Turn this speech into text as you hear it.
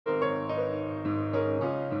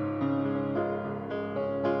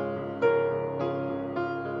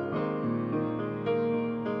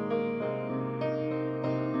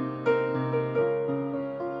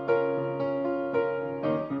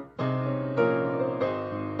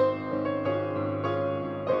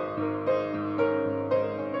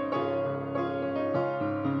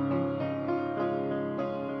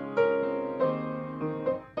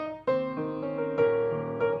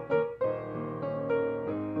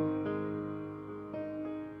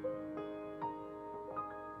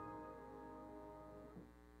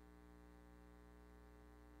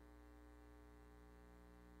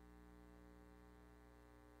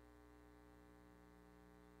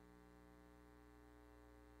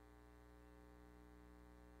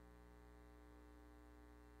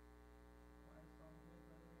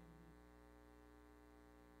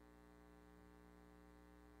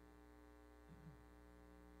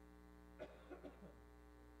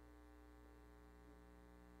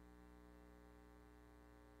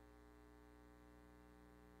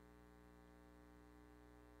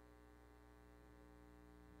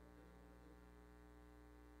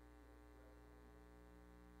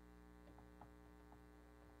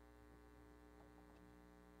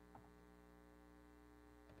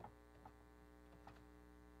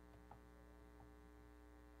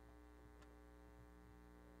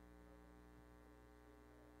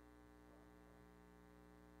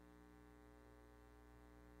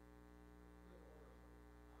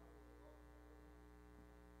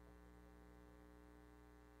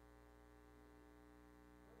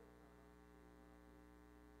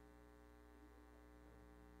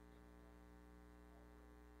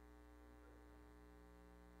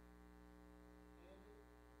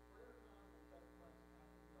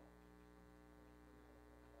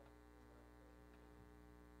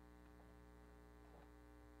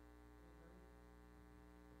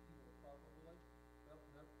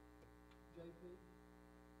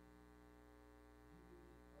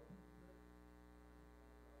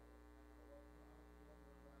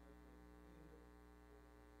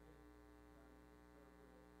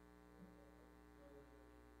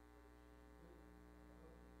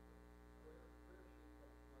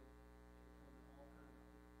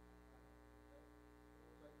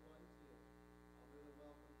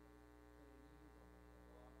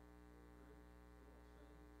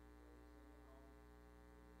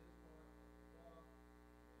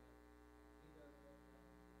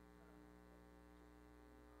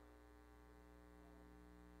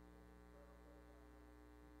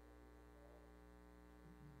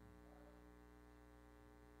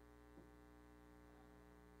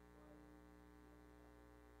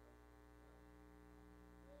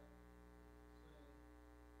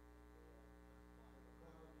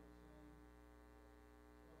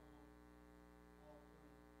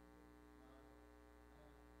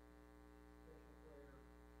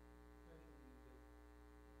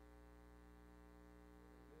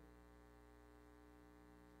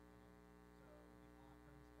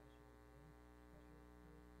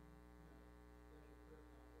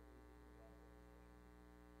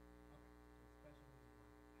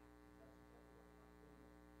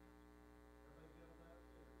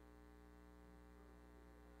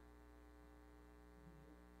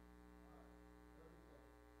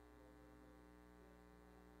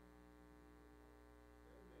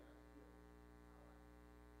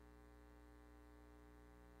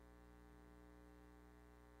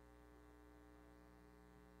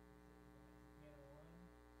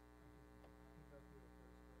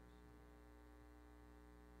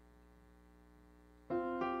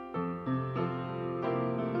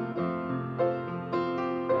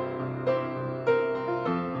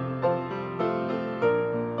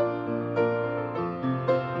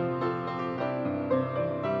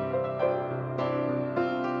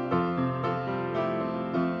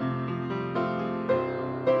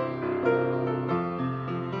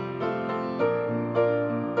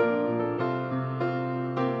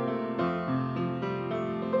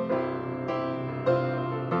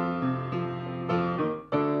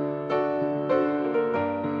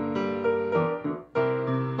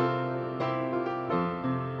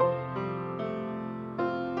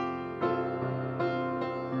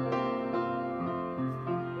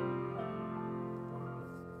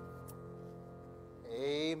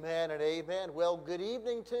Amen and amen. Well, good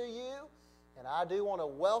evening to you. And I do want to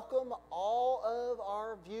welcome all of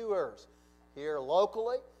our viewers here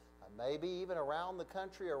locally, maybe even around the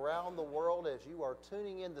country, around the world, as you are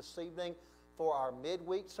tuning in this evening for our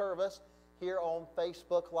midweek service here on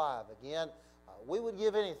Facebook Live. Again, we would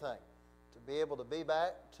give anything to be able to be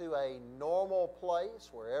back to a normal place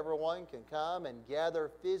where everyone can come and gather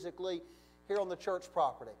physically here on the church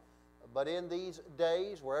property. But in these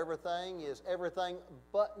days where everything is everything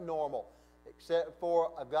but normal, except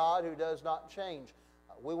for a God who does not change,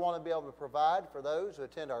 we want to be able to provide for those who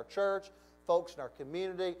attend our church, folks in our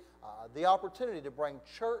community, the opportunity to bring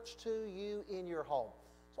church to you in your home.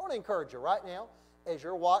 So I want to encourage you right now, as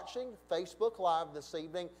you're watching Facebook Live this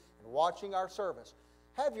evening and watching our service,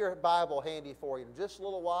 have your Bible handy for you. In just a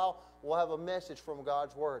little while, we'll have a message from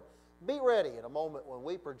God's Word. Be ready in a moment when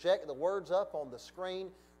we project the words up on the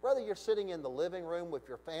screen. Whether you're sitting in the living room with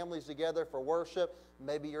your families together for worship,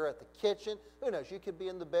 maybe you're at the kitchen, who knows, you could be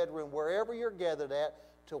in the bedroom, wherever you're gathered at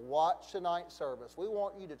to watch tonight's service. We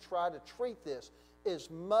want you to try to treat this as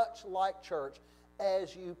much like church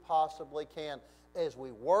as you possibly can as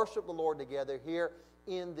we worship the Lord together here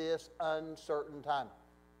in this uncertain time.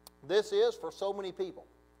 This is, for so many people,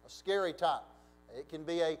 a scary time. It can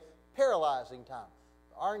be a paralyzing time.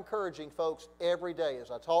 Our encouraging folks every day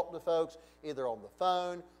as I talk to folks either on the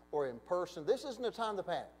phone or in person, this isn't a time to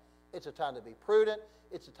panic. It's a time to be prudent.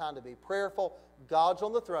 It's a time to be prayerful. God's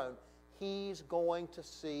on the throne. He's going to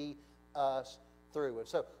see us through. And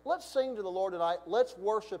so let's sing to the Lord tonight. Let's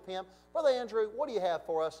worship Him. Brother Andrew, what do you have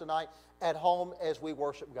for us tonight at home as we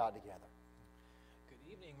worship God together?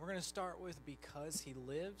 Good evening. We're going to start with Because He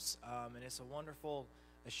Lives. And it's a wonderful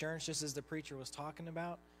assurance, just as the preacher was talking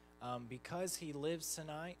about. Because He lives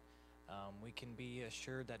tonight, we can be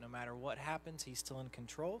assured that no matter what happens, He's still in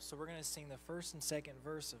control. So we're going to sing the first and second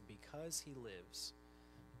verse of Because He Lives.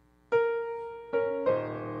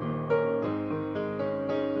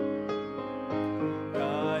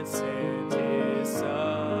 God sent His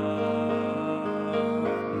Son.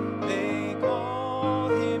 They call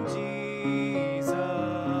Him Jesus.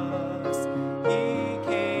 He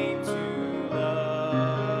came to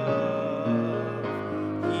love,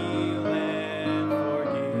 heal, and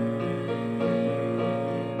forgive.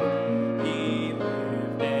 He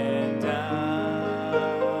lived and died.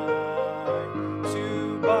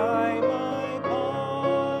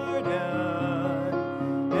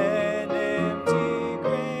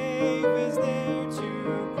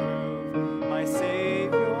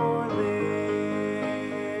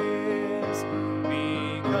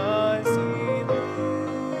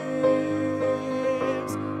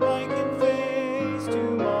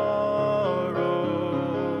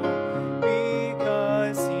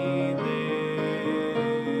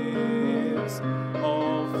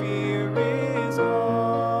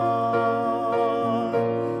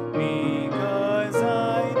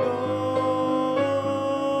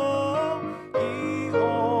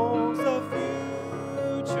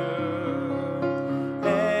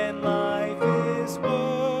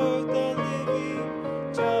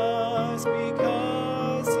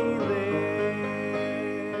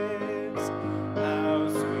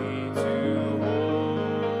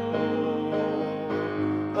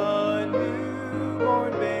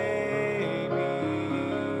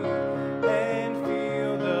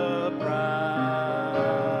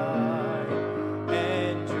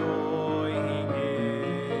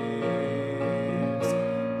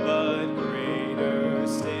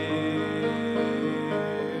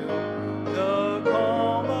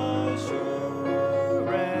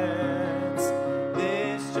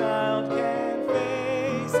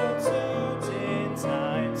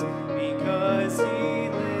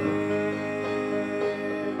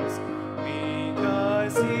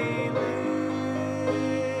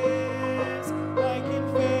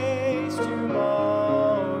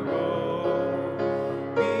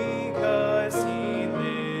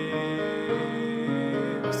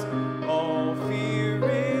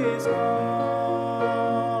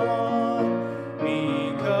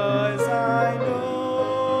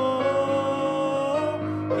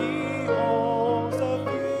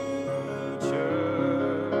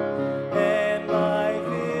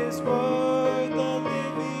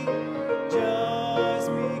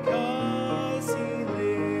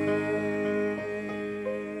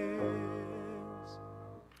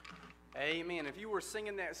 Amen. If you were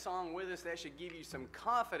singing that song with us, that should give you some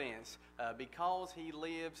confidence because He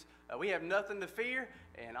lives. We have nothing to fear,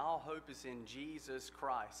 and all hope is in Jesus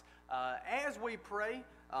Christ. As we pray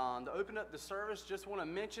to open up the service, just want to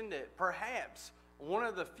mention that perhaps one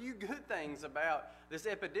of the few good things about this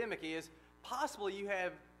epidemic is possibly you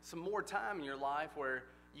have some more time in your life where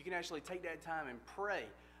you can actually take that time and pray.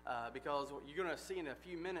 Because you're going to see in a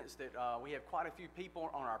few minutes that we have quite a few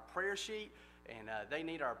people on our prayer sheet, and they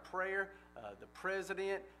need our prayer, the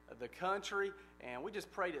president, the country, and we just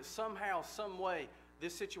pray that somehow, some way,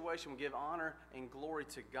 this situation will give honor and glory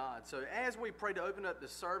to God. So as we pray to open up the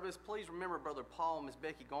service, please remember Brother Paul and Miss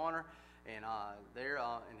Becky Garner, and they're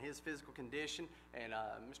in his physical condition, and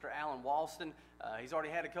Mr. Alan Walston, he's already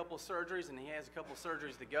had a couple of surgeries, and he has a couple of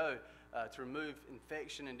surgeries to go to remove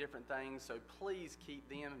infection and different things. So please keep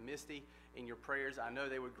them, Misty, in your prayers. I know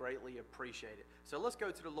they would greatly appreciate it. So let's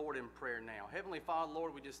go to the Lord in prayer now. Heavenly Father,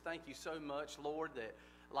 Lord, we just thank you so much, Lord, that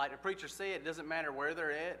like the preacher said, it doesn't matter where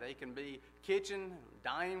they're at. They can be kitchen,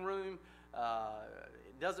 dining room,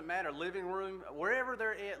 it doesn't matter, living room, wherever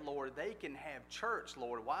they're at, Lord, they can have church,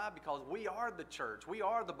 Lord. Why? Because we are the church. We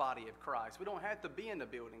are the body of Christ. We don't have to be in the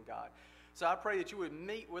building, God. So I pray that you would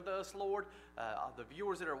meet with us, Lord. The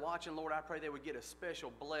viewers that are watching, Lord, I pray they would get a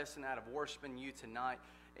special blessing out of worshiping you tonight.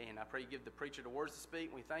 And I pray you give the preacher the words to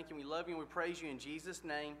speak. We thank you, we love you, and we praise you in Jesus'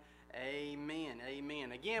 name. Amen.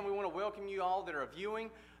 Amen. Again, we want to welcome you all that are viewing.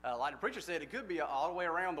 Like the preacher said, it could be all the way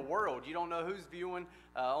around the world. You don't know who's viewing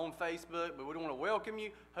on Facebook, but we want to welcome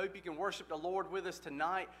you. Hope you can worship the Lord with us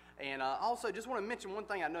tonight. And also, just want to mention one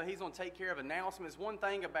thing. I know he's going to take care of announcements. One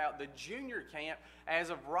thing about the junior camp, as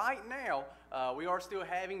of right now, we are still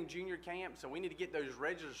having junior camp, so we need to get those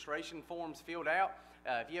registration forms filled out.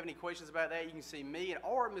 If you have any questions about that, you can see me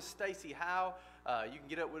or Miss Stacy Howe. You can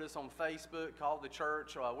get up with us on Facebook, call the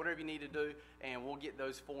church, whatever you need to do, and we'll get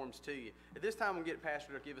those forms to you. At this time, we'll get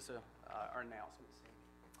Pastor to give us our announcements.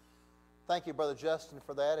 Thank you, Brother Justin,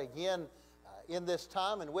 for that. Again, in this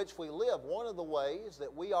time in which we live, one of the ways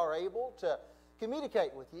that we are able to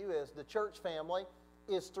communicate with you as the church family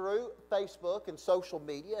is through Facebook and social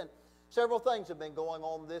media. And several things have been going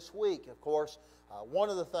on this week. Of course, one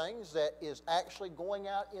of the things that is actually going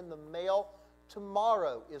out in the mail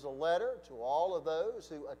tomorrow is a letter to all of those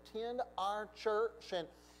who attend our church. And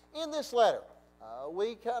in this letter,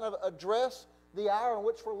 we kind of address the hour in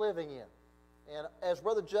which we're living in. And as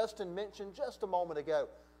Brother Justin mentioned just a moment ago,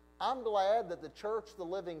 I'm glad that the Church of the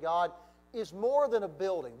Living God is more than a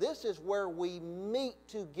building. This is where we meet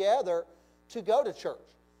together to go to church.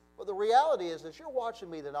 But the reality is, as you're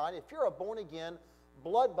watching me tonight, if you're a born-again,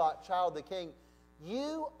 blood-bought child of the King,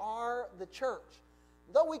 you are the church.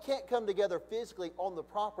 Though we can't come together physically on the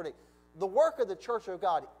property, the work of the Church of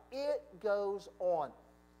God, it goes on.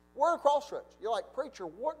 We're at a crossroads. You're like, preacher,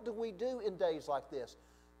 what do we do in days like this?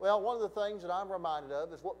 Well, one of the things that I'm reminded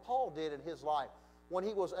of is what Paul did in his life when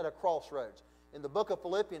he was at a crossroads. In the book of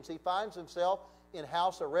Philippians, he finds himself in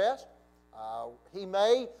house arrest. He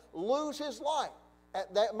may lose his life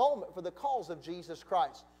at that moment for the cause of Jesus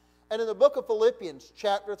Christ. And in the book of Philippians,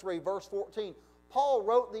 chapter 3, verse 14, Paul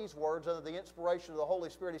wrote these words under the inspiration of the Holy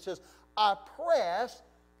Spirit. He says, I press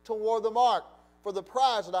toward the mark for the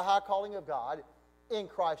prize of the high calling of God in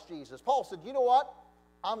Christ Jesus. Paul said, you know what?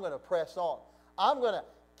 I'm going to press on. I'm going to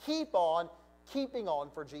keep on keeping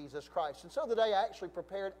on for Jesus Christ. And so today I actually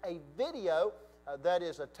prepared a video that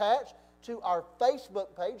is attached to our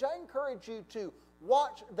Facebook page. I encourage you to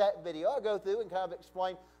watch that video. I'll go through and kind of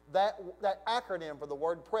explain that acronym for the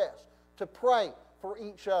word press. To pray for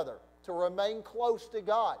each other, to remain close to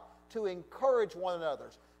God, to encourage one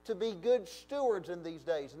another, to be good stewards in these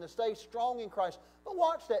days, and to stay strong in Christ. But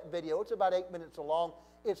watch that video. It's about 8 minutes long.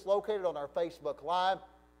 It's located on our Facebook Live.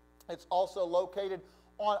 It's also located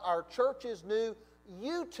on our church's new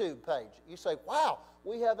YouTube page. You say, wow,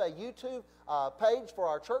 we have a YouTube page for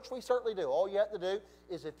our church. We certainly do. All you have to do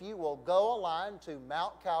is if you will go online to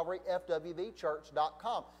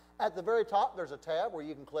mountcalvaryfwbchurch.com. At the very top, there's a tab where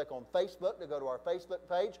you can click on Facebook to go to our Facebook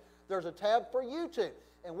page. There's a tab for YouTube.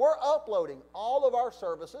 And we're uploading all of our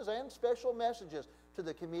services and special messages to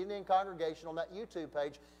the community and congregation on that YouTube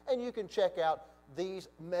page. And you can check out these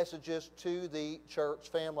messages to the church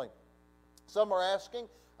family. Some are asking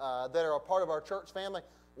that are a part of our church family,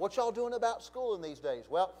 what y'all doing about school in these days?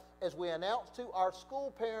 Well, as we announced to our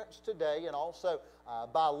school parents today, and also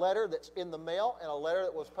by letter that's in the mail and a letter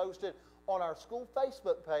that was posted on our school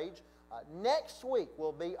Facebook page, next week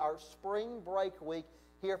will be our spring break week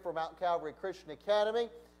here for Mount Calvary Christian Academy.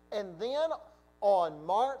 And then on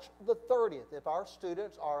March the 30th, if our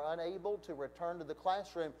students are unable to return to the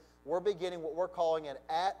classroom, we're beginning what we're calling an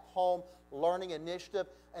at-home learning initiative,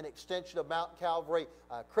 an extension of Mount Calvary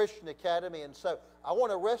Christian Academy. And so I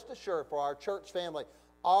want to rest assured for our church family,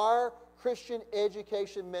 our Christian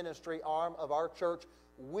education ministry arm of our church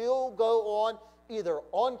will go on either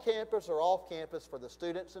on campus or off campus for the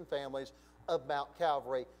students and families of Mount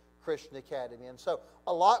Calvary Christian Academy. And so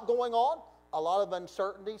a lot going on, a lot of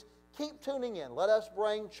uncertainties. Keep tuning in. Let us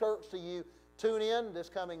bring church to you. Tune in this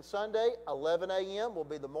coming Sunday, 11 a.m. will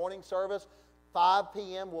be the morning service. 5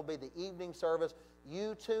 p.m. will be the evening service.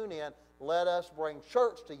 You tune in. Let us bring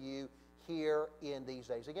church to you here in these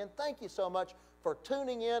days. Again, thank you so much for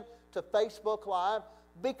tuning in to Facebook Live.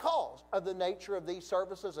 Because of the nature of these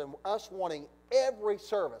services and us wanting every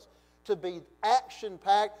service to be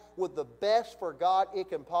action-packed with the best for God it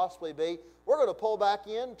can possibly be, we're going to pull back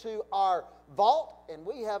into our vault, and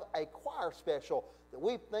we have a choir special that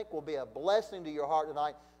we think will be a blessing to your heart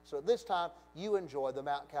tonight. So at this time, you enjoy the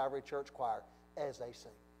Mount Calvary Church Choir as they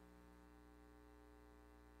sing.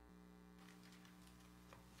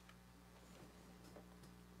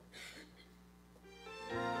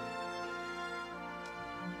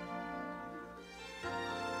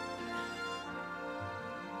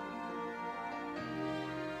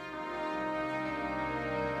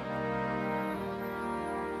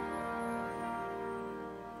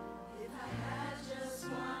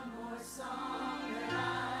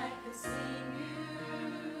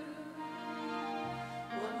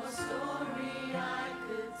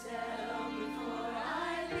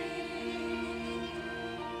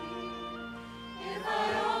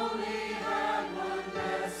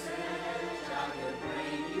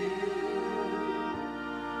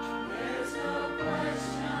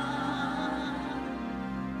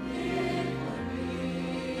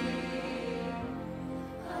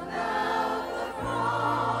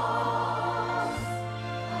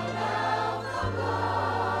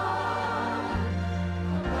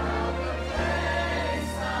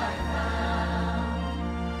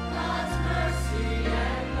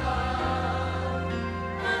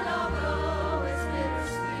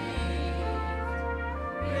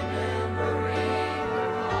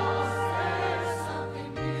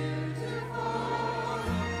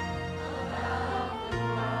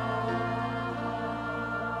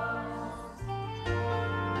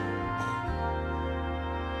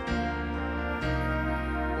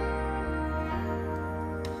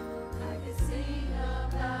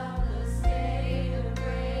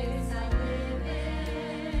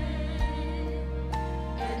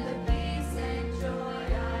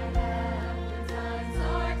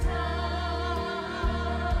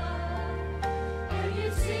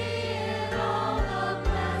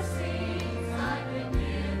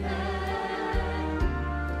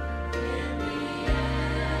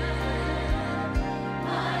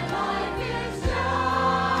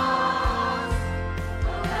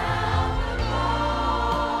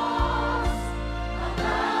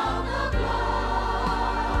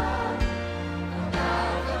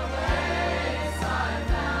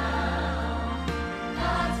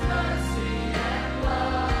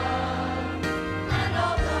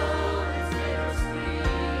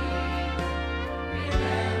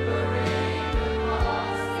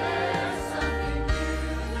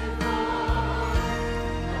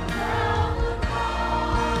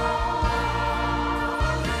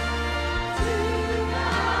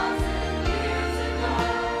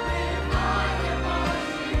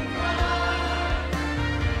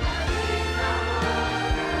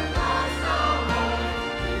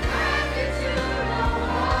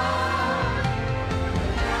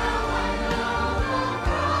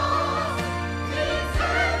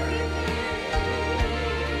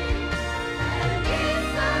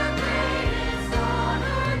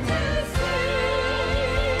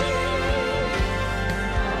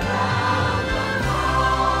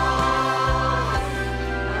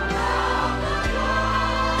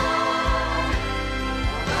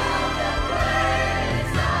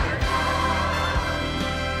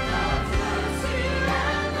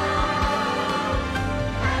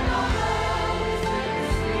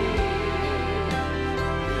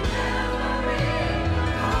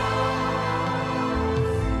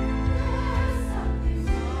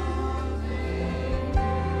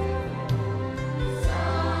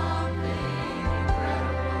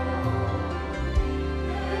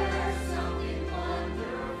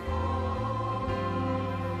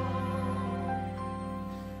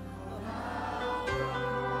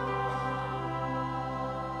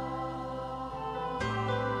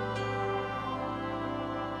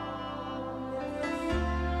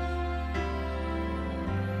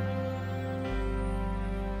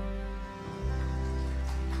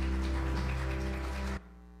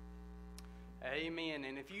 Amen.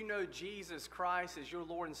 And if you know Jesus Christ as your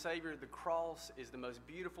Lord and Savior, the cross is the most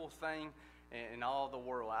beautiful thing in all the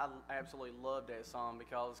world. I absolutely love that song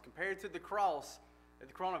because compared to the cross, the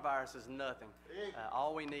coronavirus is nothing.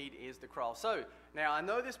 All we need is the cross. So, now I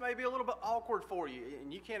know this may be a little bit awkward for you,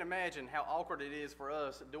 and you can't imagine how awkward it is for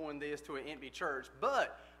us doing this to an empty church,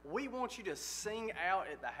 but we want you to sing out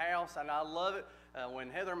at the house, and I love it. When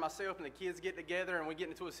Heather and myself and the kids get together and we get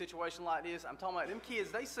into a situation like this, I'm talking about them kids,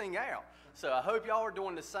 they sing out. So I hope y'all are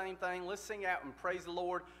doing the same thing. Let's sing out and praise the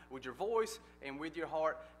Lord with your voice and with your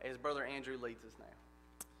heart as Brother Andrew leads us now.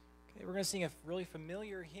 Okay, we're going to sing a really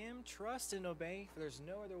familiar hymn, Trust and Obey, for there's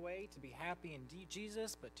no other way to be happy in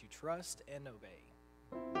Jesus but to trust and obey.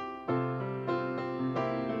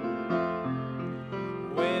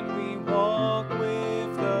 When we walk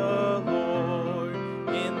with the Lord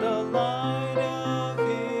in the light of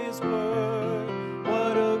His word,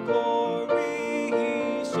 what a glory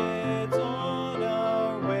He sheds on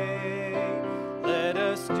our way. Let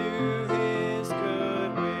us do His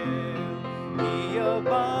good will. He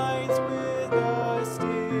abides with us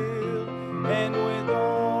still, and with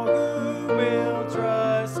all who will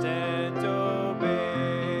trust and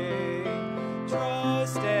obey.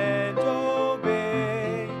 Trust and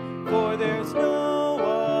obey, for there's no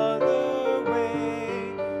other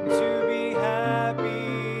way to be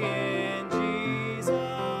happy in Jesus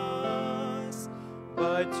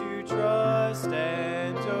but to trust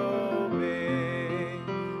and obey.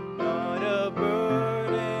 Not a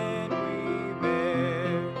burden we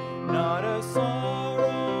bear, not a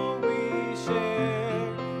sorrow we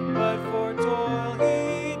share, but for toil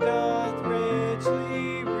He doth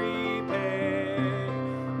richly repair.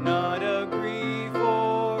 Not a grief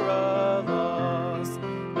or a loss,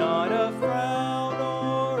 not a frown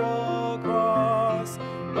or a cross,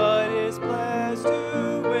 but is blessed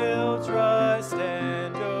who will trust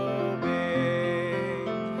and obey.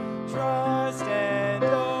 Trust and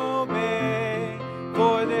obey,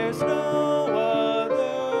 for there's no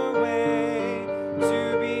other way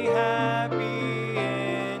to be happy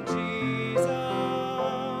in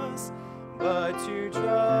Jesus but to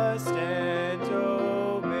trust and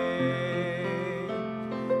obey.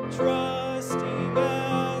 Trusting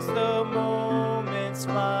as the moments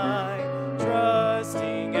fly,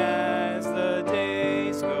 trusting as the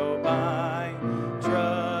days go by,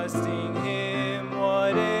 trusting Him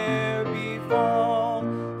whate'er befall,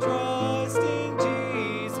 trusting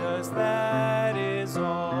Jesus, that is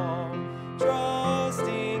all.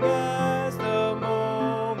 Trusting as the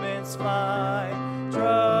moments fly,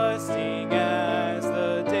 trusting as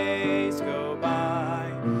the days go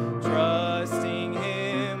by, trusting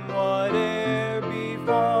Him whate'er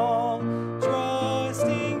befall,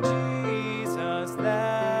 trusting Jesus,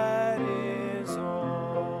 that is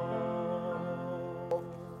all.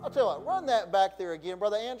 I'll tell you what, run that back there again,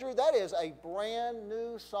 Brother Andrew. That is a brand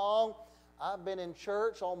new song. I've been in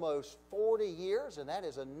church almost 40 years, and that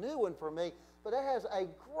is a new one for me. But it has a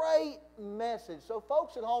great message. So,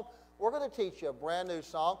 folks at home, we're going to teach you a brand new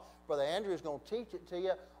song. Brother Andrew is going to teach it to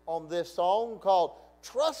you on this song called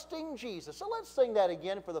Trusting Jesus. So let's sing that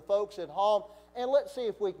again for the folks at home, and let's see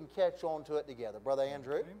if we can catch on to it together. Brother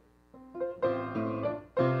Andrew.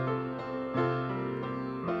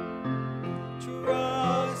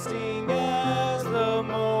 Trusting as the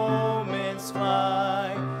moments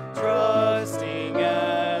fly, trusting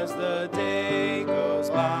as the day goes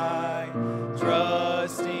by,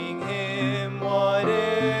 trusting Him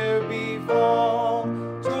whate'er befall,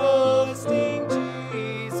 trusting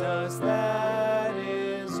Jesus, that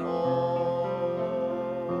is all.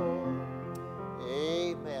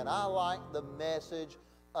 Amen. I like the message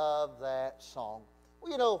of that song.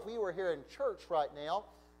 Well, you know, if we were here in church right now,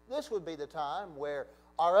 this would be the time where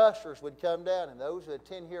our ushers would come down, and those who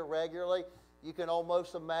attend here regularly, you can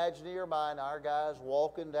almost imagine in your mind our guys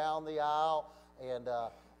walking down the aisle and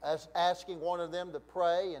us asking one of them to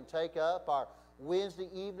pray and take up our Wednesday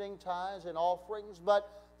evening tithes and offerings. But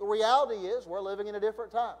the reality is we're living in a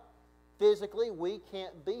different time. Physically, we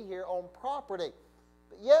can't be here on property.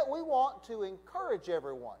 But yet we want to encourage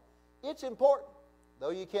everyone. It's important,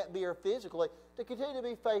 though you can't be here physically, to continue to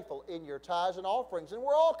be faithful in your tithes and offerings. And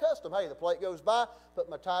we're all accustomed. Hey, the plate goes by, put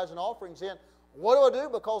my tithes and offerings in. What do I do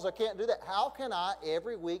because I can't do that? How can I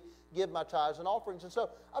every week give my tithes and offerings? And so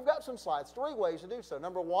I've got some slides, 3 ways to do so.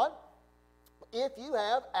 Number one, if you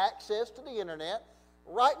have access to the internet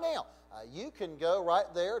right now, you can go right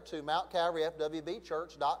there to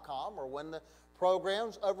mountcalvaryfwbchurch.com, or when the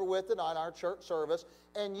program's over with it on our church service,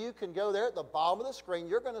 and you can go there at the bottom of the screen.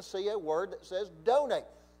 You're going to see a word that says donate.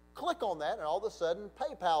 click on that, and all of a sudden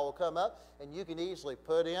PayPal will come up, and you can easily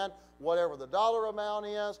put in whatever the dollar amount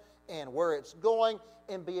is and where it's going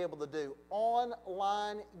and be able to do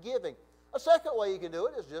online giving. A second way you can do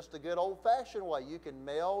it is just the good old-fashioned way. You can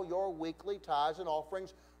mail your weekly tithes and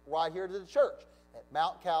offerings right here to the church at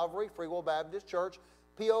Mount Calvary Free Will Baptist Church,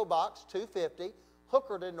 P.O. Box 250,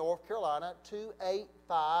 Hookerton, North Carolina,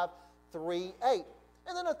 28538.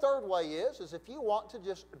 And then a third way is if you want to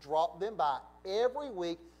just drop them by every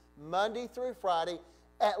week, Monday through Friday,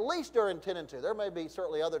 at least during 10 and 2. There may be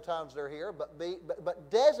certainly other times they're here, but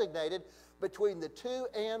designated between the 2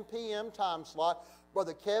 and p.m. time slot.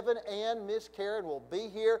 Brother Kevin and Miss Karen will be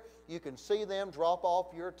here. You can see them drop off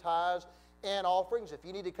your tithes and offerings. If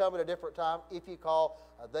you need to come at a different time, if you call,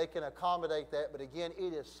 they can accommodate that. But again,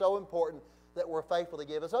 it is so important that we're faithful to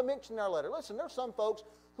give. As I mentioned in our letter, listen, there's some folks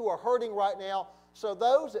who are hurting right now. So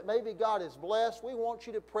those that maybe God has blessed, we want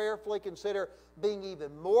you to prayerfully consider being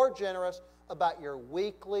even more generous about your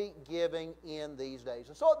weekly giving in these days.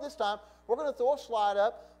 And so at this time, we're going to throw a slide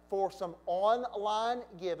up for some online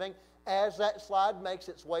giving. As that slide makes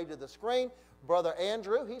its way to the screen, Brother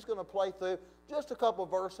Andrew, he's going to play through just a couple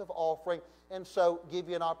verses of offering, and so give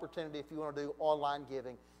you an opportunity if you want to do online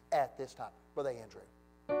giving at this time. Brother Andrew.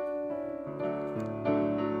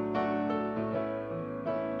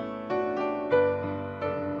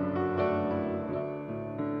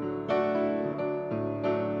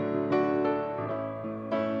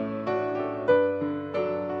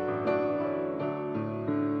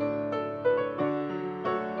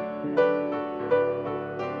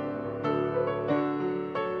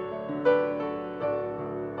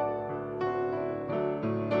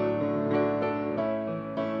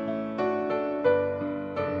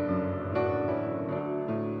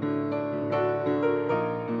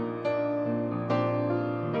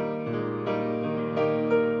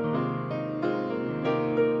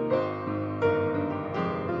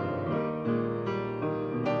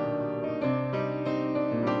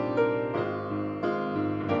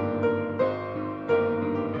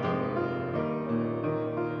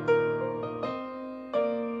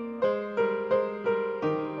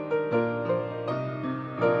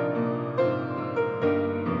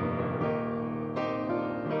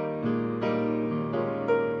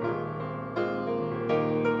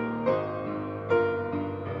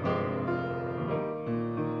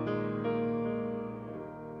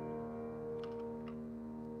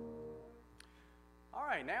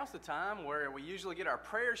 Now's the time where we usually get our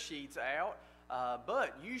prayer sheets out,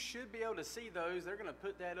 but you should be able to see those. They're going to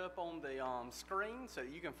put that up on the screen so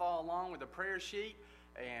that you can follow along with the prayer sheet,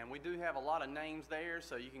 and we do have a lot of names there,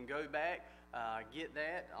 so you can go back, get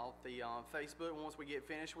that off the Facebook once we get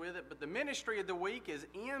finished with it. But the ministry of the week is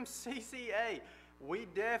MCCA. We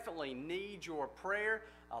definitely need your prayer.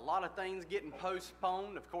 A lot of things getting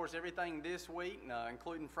postponed. Of course, everything this week,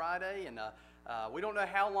 including Friday, and we don't know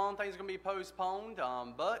how long things are going to be postponed,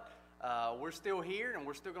 but we're still here, and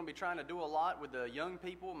we're still going to be trying to do a lot with the young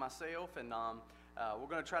people, myself, and we're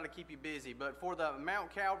going to try to keep you busy. But for the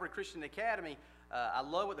Mount Calvary Christian Academy, I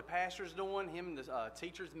love what the pastor's doing, him and the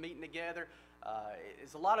teachers meeting together.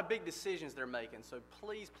 It's a lot of big decisions they're making, so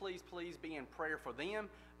please, please, please be in prayer for them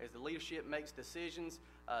as the leadership makes decisions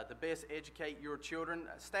to best educate your children.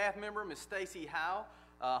 Staff member, Ms. Stacy Howe,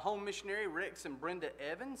 home missionary, Rex and Brenda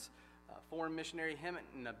Evans, foreign missionary, Hemant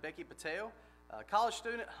and Becky Patel, college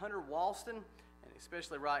student, Hunter Walston, and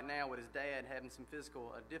especially right now with his dad having some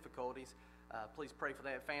physical difficulties, please pray for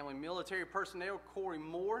that family. Military personnel, Corey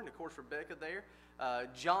Moore, and of course Rebecca there.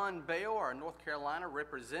 John Bell, our North Carolina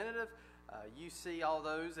representative. You see all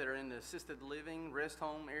those that are in the assisted living rest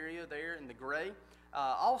home area there in the gray.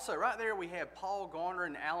 Also, right there we have Paul Garner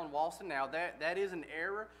and Alan Walston. Now, that is an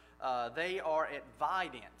error. They are at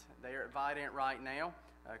Vidant. They are at Vidant right now.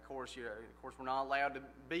 Of course, we're not allowed to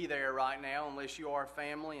be there right now unless you are a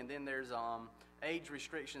family, and then there's age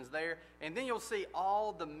restrictions there. And then you'll see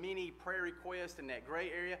all the many prayer requests in that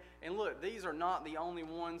gray area. And look, these are not the only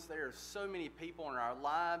ones. There are so many people in our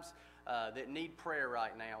lives that need prayer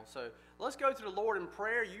right now. So let's go to the Lord in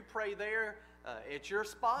prayer. You pray there at your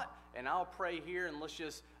spot, and I'll pray here, and let's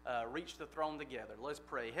just reach the throne together. Let's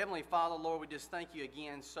pray. Heavenly Father, Lord, we just thank you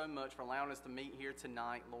again so much for allowing us to meet here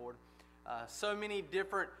tonight, Lord. So many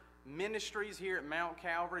different ministries here at Mount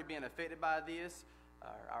Calvary being affected by this.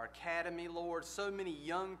 Our academy, Lord, so many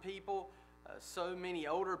young people, so many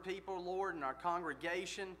older people, Lord, in our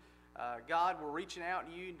congregation. God, we're reaching out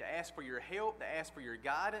to you to ask for your help, to ask for your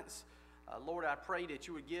guidance. Lord, I pray that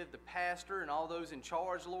you would give the pastor and all those in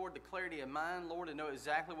charge, Lord, the clarity of mind, Lord, to know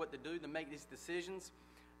exactly what to do to make these decisions.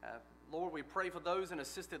 Lord, we pray for those in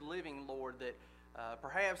assisted living, Lord, that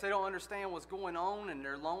perhaps they don't understand what's going on and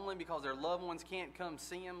they're lonely because their loved ones can't come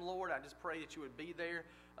see them, Lord. I just pray that you would be there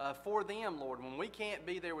for them, Lord. When we can't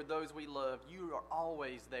be there with those we love, you are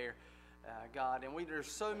always there, God. And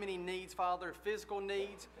there's so many needs, Father, physical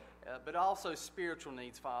needs, but also spiritual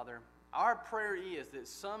needs, Father. Our prayer is that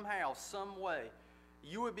somehow, some way,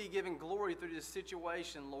 you would be giving glory through this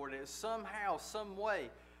situation, Lord. That somehow, some way,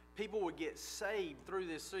 people would get saved through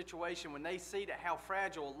this situation when they see that how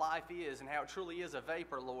fragile life is and how it truly is a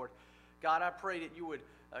vapor, Lord. God, I pray that you would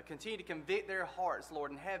continue to convict their hearts,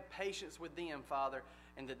 Lord, and have patience with them, Father,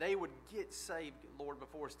 and that they would get saved, Lord,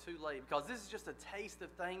 before it's too late. Because this is just a taste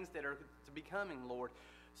of things that are to be coming, Lord.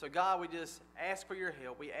 So, God, we just ask for your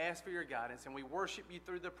help. We ask for your guidance, and we worship you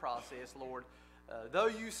through the process, Lord. Though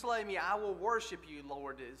you slay me, I will worship you,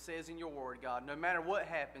 Lord, it says in your word, God. No matter what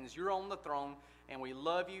happens, you're on the throne, and we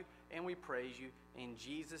love you and we praise you. In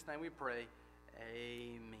Jesus' name we pray,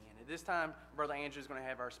 amen. At this time, Brother Andrew is going to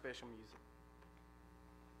have our special music.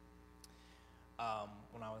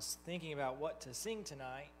 When I was thinking about what to sing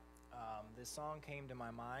tonight, this song came to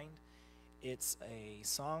my mind. It's a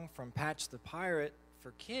song from Patch the Pirate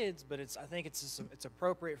for kids, but I think it's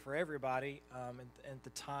appropriate for everybody at the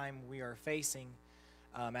time we are facing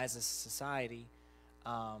as a society.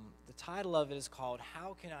 The title of it is called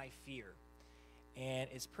 "How Can I Fear?" And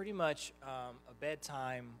it's pretty much a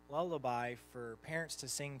bedtime lullaby for parents to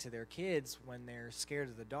sing to their kids when they're scared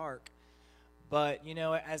of the dark. But you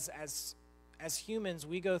know, as humans,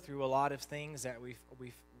 we go through a lot of things that we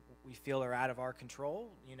feel are out of our control.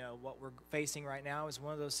 You know, what we're facing right now is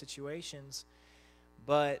one of those situations.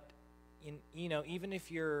 But you know, even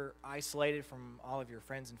if you're isolated from all of your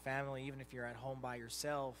friends and family, even if you're at home by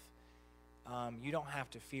yourself, you don't have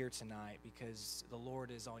to fear tonight because the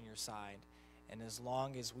Lord is on your side. And as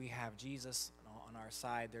long as we have Jesus on our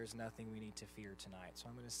side, there's nothing we need to fear tonight. So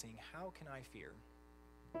I'm going to sing, "How Can I Fear?"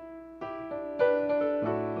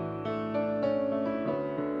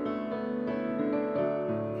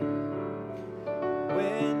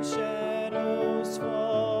 When shadows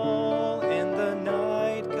fall and the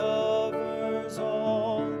night covers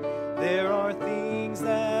all, there are things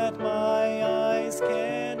that my eyes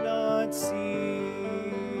cannot see.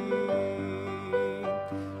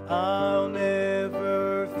 I'll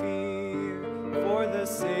never fear, for the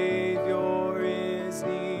Savior is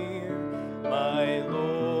near. My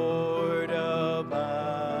Lord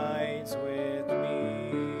abides with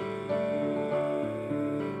me.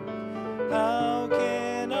 How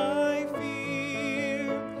can I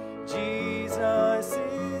fear? Jesus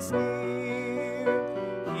is near.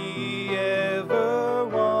 He ever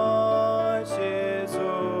watches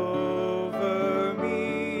over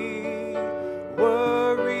me.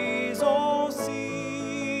 Worries all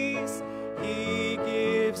cease. He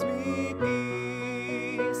gives me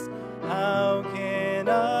peace. How can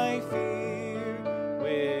I fear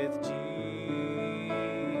with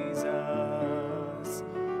Jesus?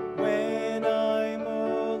 When I'm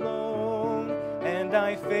alone and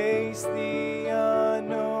I face the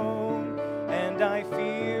unknown and I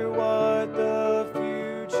fear what the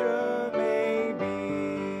future may be,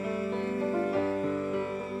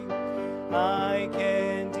 I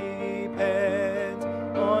can depend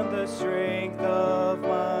on the strength of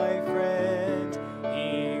my friend.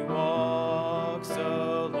 He walks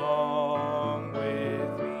along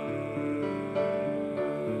with me.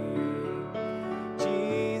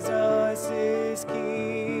 Jesus is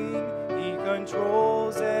King. He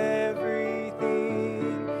controls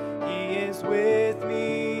everything. He is with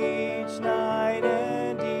me each night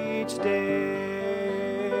and each day.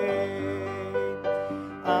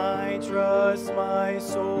 I trust my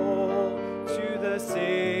soul to the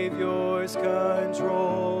Savior's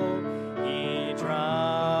control. He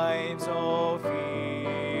drives all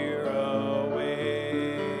fear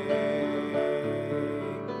away.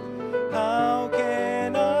 How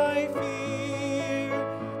can I fear?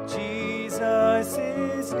 Jesus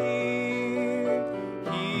is near.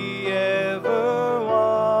 He ever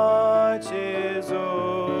watches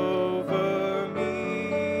over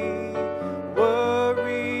me.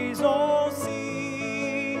 Worries all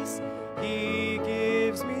cease. He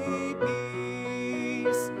gives me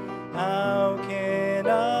peace. How can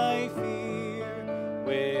I fear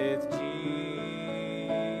with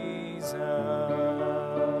Jesus?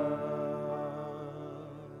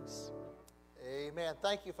 Amen.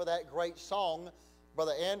 Thank you for that great song,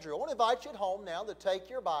 Brother Andrew. I want to invite you at home now to take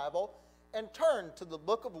your Bible and turn to the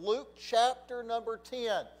book of Luke, chapter number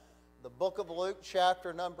 10. The book of Luke,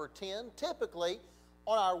 chapter number 10. Typically,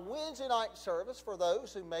 on our Wednesday night service, for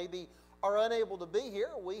those who maybe are unable to be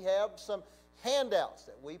here, we have some handouts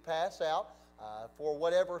that we pass out for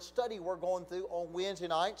whatever study we're going through on Wednesday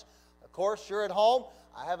nights. Of course, you're at home.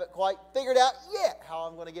 I haven't quite figured out yet how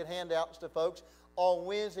I'm going to get handouts to folks on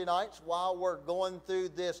Wednesday nights while we're going through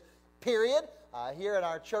this period here in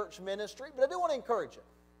our church ministry. But I do want to encourage you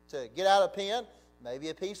to get out a pen, maybe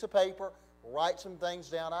a piece of paper, write some things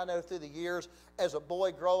down. I know through the years as a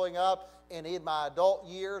boy growing up and in my adult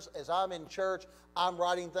years, as I'm in church, I'm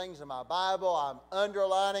writing things in my Bible, I'm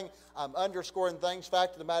underlining, I'm underscoring things.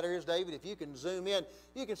 Fact of the matter is, David, if you can zoom in,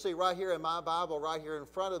 you can see right here in my Bible, right here in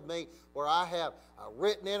front of me, where I have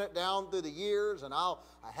written in it down through the years, and I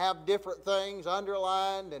have different things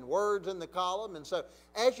underlined and words in the column. And so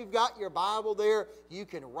as you've got your Bible there, you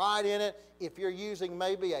can write in it. If you're using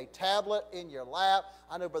maybe a tablet in your lap,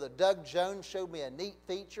 I know Brother Doug Jones showed me a neat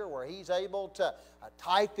feature where he's able to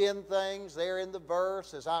type in things there in the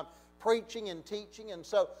verse as I'm preaching and teaching. And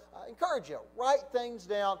so I encourage you, write things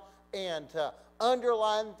down and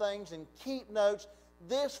underline things and keep notes.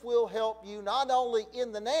 This will help you not only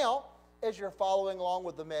in the now as you're following along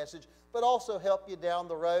with the message, but also help you down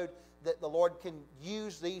the road that the Lord can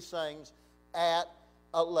use these things at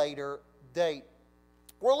a later date.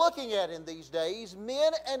 We're looking at in these days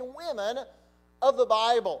men and women of the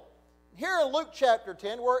Bible. Here in Luke chapter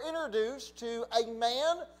 10, we're introduced to a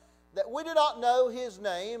man that we do not know his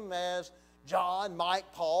name as John, Mike,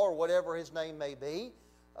 Paul, or whatever his name may be,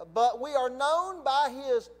 but we are known by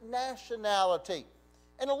his nationality.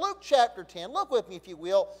 And in Luke chapter 10, look with me if you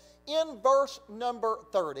will, in verse number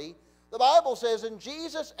 30, the Bible says, "And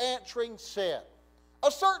Jesus answering said,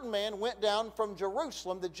 A certain man went down from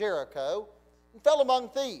Jerusalem to Jericho, and fell among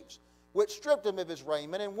thieves, which stripped him of his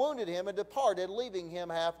raiment, and wounded him, and departed, leaving him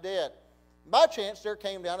half dead. By chance there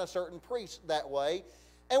came down a certain priest that way,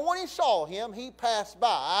 and when he saw him, he passed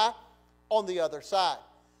by on the other side.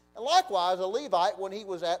 And likewise a Levite, when he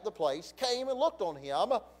was at the place, came and looked on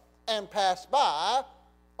him, and passed by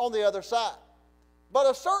on the other side. But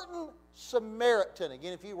a certain Samaritan,"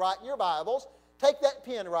 again, if you write in your Bibles, take that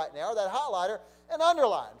pen right now, or that highlighter, and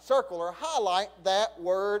underline, circle, or highlight that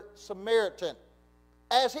word Samaritan.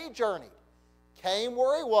 "As he journeyed, came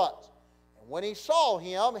where he was. And when he saw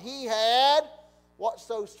him, he had," what's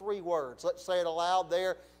those three words? Let's say it aloud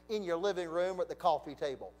there in your living room or at the coffee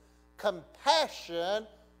table. "Compassion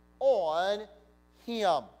on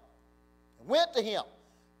him. And went to him,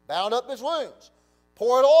 bound up his wounds,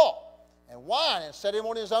 poured oil and wine, and set him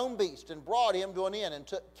on his own beast, and brought him to an inn, and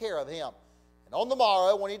took care of him. And on the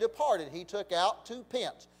morrow, when he departed, he took out 2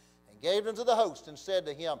 pence, and gave them to the host, and said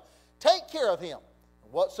to him, Take care of him,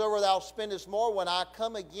 and whatsoever thou spendest more, when I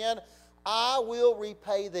come again, I will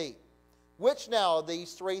repay thee. Which now of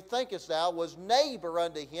these 3 thinkest thou was neighbor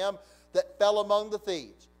unto him that fell among the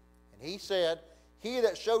thieves? And he said, He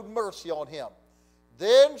that showed mercy on him.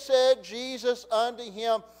 Then said Jesus unto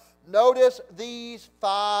him," notice these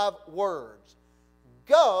 5 words,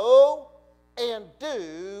 "Go and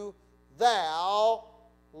do thou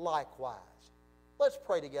likewise." Let's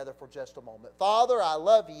pray together for just a moment. Father, I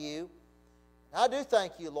love you. I do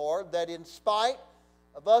thank you, Lord, that in spite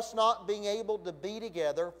of us not being able to be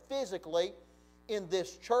together physically in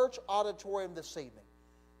this church auditorium this evening,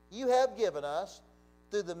 you have given us,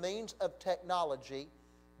 through the means of technology,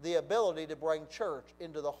 the ability to bring church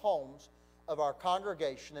into the homes of our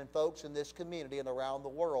congregation and folks in this community and around the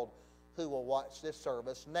world who will watch this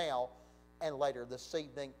service now and later this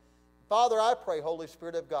evening. Father, I pray, Holy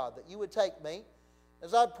Spirit of God, that you would take me,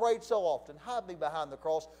 as I've prayed so often, hide me behind the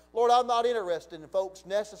cross. Lord, I'm not interested in folks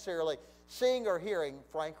necessarily seeing or hearing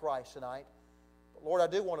Frank Rice tonight. But Lord, I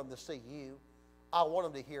do want them to see you. I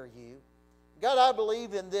want them to hear you. God, I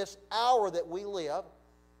believe in this hour that we live,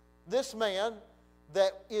 this man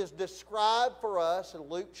that is described for us in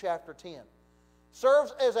Luke chapter 10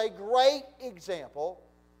 serves as a great example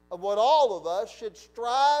of what all of us should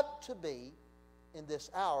strive to be in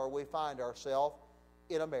this hour we find ourselves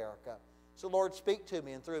in America. So Lord, speak to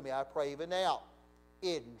me and through me, I pray even now.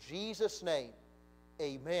 In Jesus' name,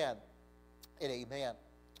 amen and amen.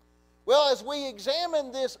 Well, as we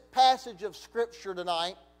examine this passage of Scripture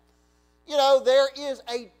tonight, you know, there is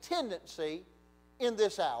a tendency in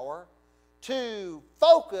this hour to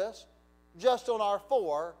focus just on our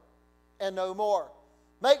 4 and no more.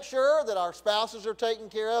 Make sure that our spouses are taken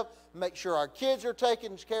care of, make sure our kids are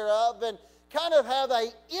taken care of, and kind of have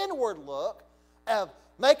an inward look of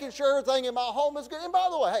making sure everything in my home is good. And by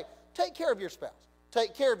the way, hey, take care of your spouse.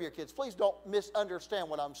 Take care of your kids. Please don't misunderstand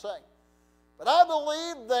what I'm saying. But I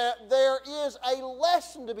believe that there is a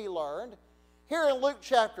lesson to be learned here in Luke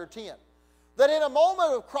chapter 10. That in a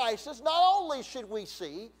moment of crisis, not only should we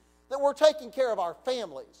see that we're taking care of our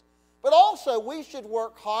families, but also we should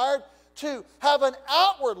work hard to have an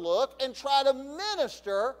outward look and try to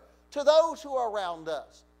minister to those who are around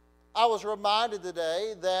us. I was reminded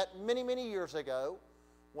today that many, many years ago,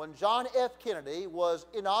 when John F. Kennedy was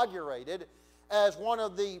inaugurated as one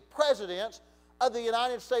of the presidents of the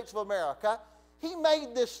United States of America, he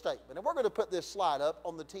made this statement. And we're going to put this slide up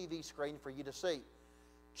on the TV screen for you to see.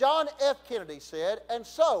 John F. Kennedy said, "And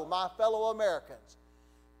so, my fellow Americans,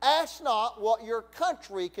 ask not what your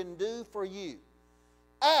country can do for you.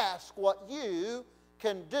 Ask what you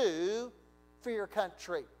can do for your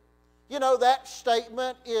country." You know, that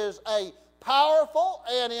statement is a powerful,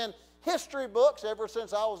 and in history books, ever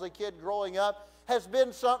since I was a kid growing up, has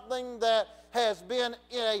been something that has been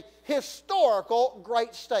a historical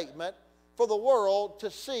great statement for the world to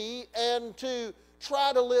see and to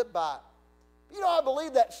try to live by. You know, I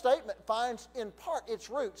believe that statement finds in part its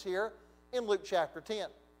roots here in Luke chapter 10.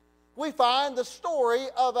 We find the story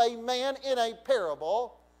of a man in a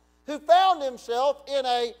parable who found himself in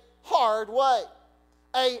a hard way,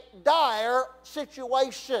 a dire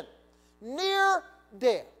situation, near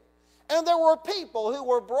death. And there were people who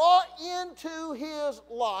were brought into his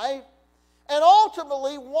life, and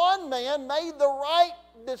ultimately one man made the right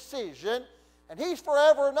decision, and he's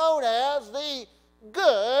forever known as the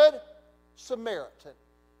Good Samaritan.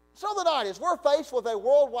 So tonight, as we're faced with a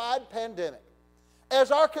worldwide pandemic,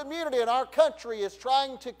 as our community and our country is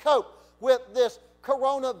trying to cope with this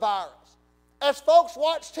coronavirus, as folks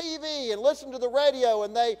watch TV and listen to the radio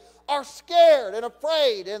and they are scared and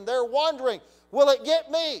afraid and they're wondering, will it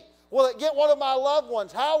get me? Will it get one of my loved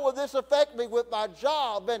ones? How will this affect me with my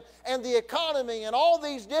job and the economy and all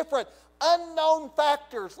these different unknown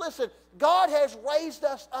factors? Listen, God has raised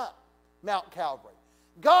us up, Mount Calvary.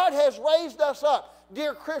 God has raised us up,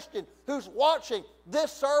 dear Christian, who's watching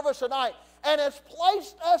this service tonight, and has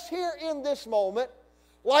placed us here in this moment,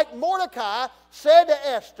 like Mordecai said to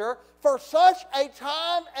Esther, for such a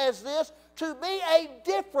time as this, to be a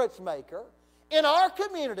difference maker in our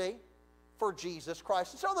community for Jesus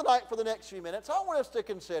Christ. And so tonight, for the next few minutes, I want us to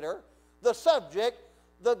consider the subject,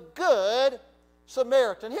 the Good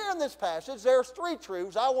Samaritan. Here in this passage, there's three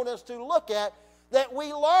truths I want us to look at that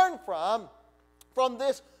we learn from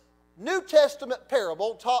this New Testament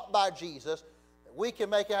parable taught by Jesus, that we can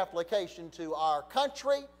make application to our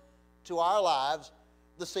country, to our lives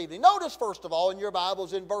this evening. Notice, first of all, in your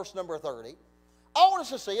Bibles in verse number 30, I want us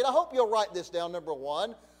to see, and I hope you'll write this down, number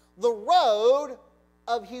one, the road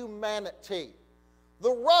of humanity.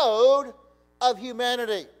 The road of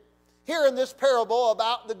humanity. Here in this parable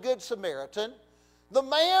about the Good Samaritan, the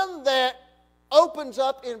man that opens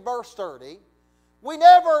up in verse 30, we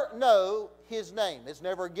never know his name. It's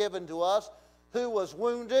never given to us who was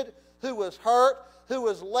wounded, who was hurt, who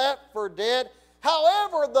was left for dead.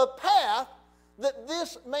 However, the path that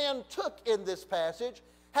this man took in this passage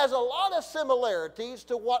has a lot of similarities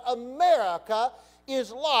to what America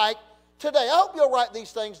is like today. I hope you'll write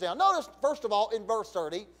these things down. Notice, first of all, in verse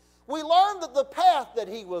 30, we learn that the path that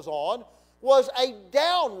he was on was a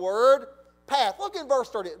downward path. Look in verse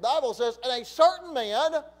 30. The Bible says, "And a certain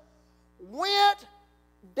man went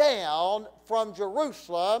down from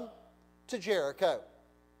Jerusalem to Jericho."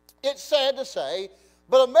 It's sad to say,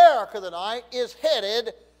 but America tonight is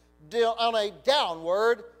headed on a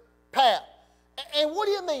downward path. And what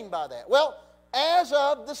do you mean by that? Well, as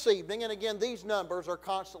of this evening, and again, these numbers are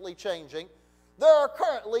constantly changing, there are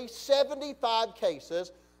currently 75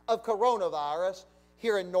 cases of coronavirus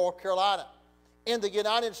here in North Carolina. In the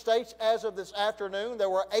United States, as of this afternoon, there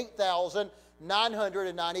were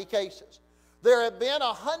 8,990 cases. There have been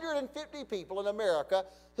 150 people in America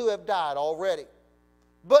who have died already.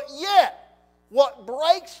 But yet, what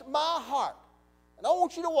breaks my heart, and I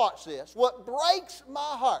want you to watch this, what breaks my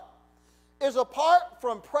heart is apart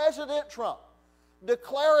from President Trump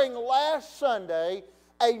declaring last Sunday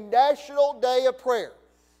a national day of prayer,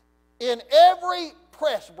 in every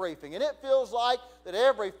press briefing, and it feels like that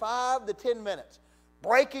every 5 to 10 minutes,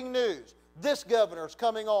 breaking news, this governor's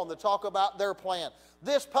coming on to talk about their plan.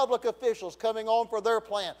 This public official's coming on for their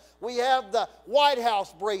plan. We have the White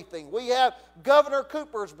House briefing. We have Governor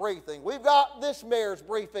Cooper's briefing. We've got this mayor's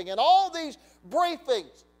briefing, and all these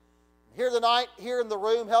briefings. Here tonight, here in the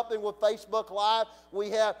room, helping with Facebook Live, we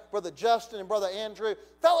have Brother Justin and Brother Andrew.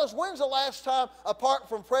 Fellas, when's the last time, apart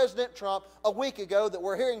from President Trump, a week ago, that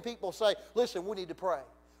we're hearing people say, listen, we need to pray.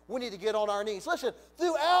 we need to get on our knees. Listen,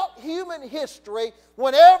 throughout human history,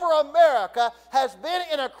 whenever America has been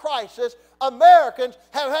in a crisis, Americans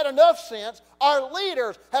have had enough sense, our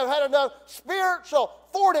leaders have had enough spiritual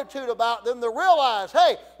fortitude about them to realize,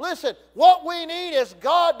 hey, listen, what we need is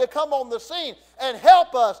God to come on the scene and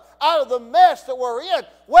help us out of the mess that we're in.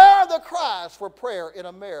 Where are the cries for prayer in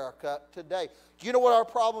America today? Do you know what our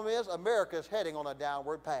problem is? America is heading on a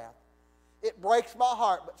downward path. It breaks my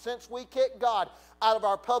heart, but since we kicked God out of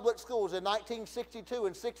our public schools in 1962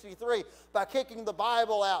 and 63 by kicking the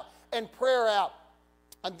Bible out and prayer out,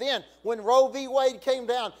 and then when Roe v. Wade came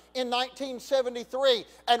down in 1973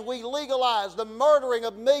 and we legalized the murdering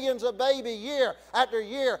of millions of babies year after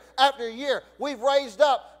year after year, we've raised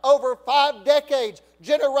up over 5 decades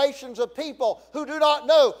generations of people who do not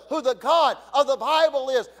know who the God of the Bible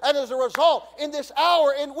is. And as a result, in this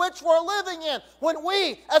hour in which we're living in, when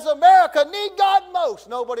we as America need God most,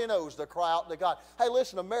 nobody knows to cry out to God. Hey,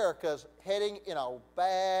 listen, America's heading in a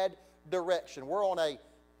bad direction. We're on a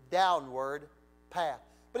downward path.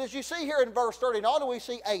 But as you see here in verse 30, not only do we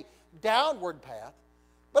see a downward path,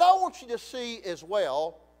 but I want you to see as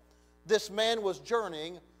well, this man was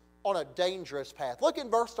journeying on a dangerous path. Look in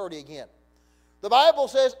verse 30 again. The Bible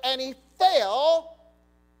says, and he fell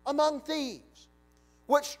among thieves,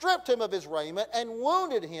 which stripped him of his raiment and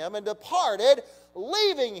wounded him and departed,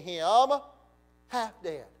 leaving him half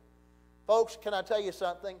dead. Folks, can I tell you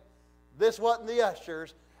something? This wasn't the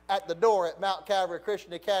ushers at the door at Mount Calvary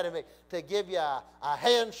Christian Academy to give you a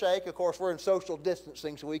handshake. Of course, we're in social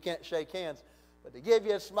distancing, so we can't shake hands. But to give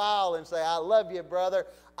you a smile and say, I love you, brother.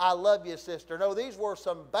 I love you, sister. No, these were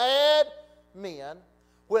some bad men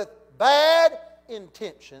with bad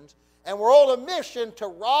intentions, and were on a mission to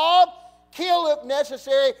rob, kill if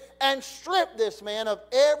necessary, and strip this man of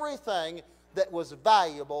everything that was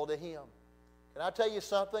valuable to him. Can I tell you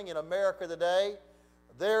something? In America today,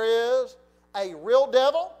 there is a real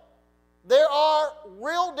devil, there are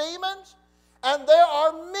real demons, and there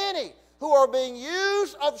are many who are being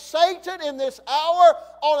used of Satan in this hour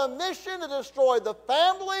on a mission to destroy the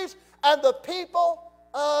families and the people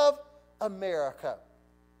of America.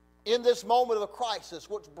 In this moment of a crisis,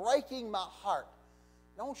 what's breaking my heart,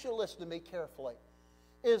 and I want you to listen to me carefully,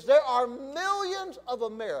 is there are millions of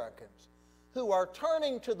Americans who are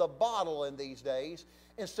turning to the bottle in these days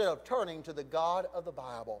instead of turning to the God of the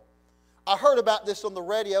Bible. I heard about this on the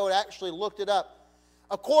radio and actually looked it up.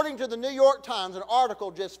 According to the New York Times, an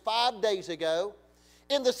article just 5 days ago,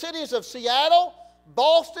 in the cities of Seattle,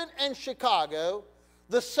 Boston, and Chicago,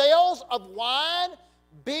 the sales of wine,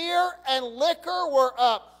 beer, and liquor were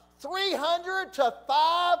up 300 to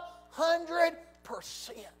 500%.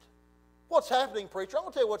 What's happening, preacher? I'm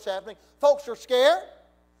going to tell you what's happening. Folks are scared.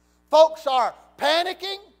 Folks are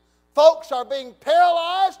panicking. Folks are being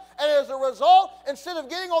paralyzed, and as a result, instead of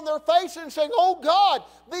getting on their face and saying, oh God,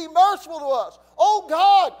 be merciful to us. Oh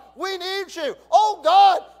God, we need you. Oh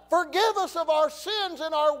God, forgive us of our sins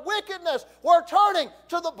and our wickedness. We're turning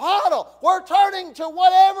to the bottle. We're turning to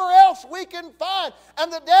whatever else we can find. And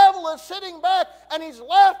the devil is sitting back and he's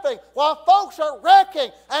laughing while folks are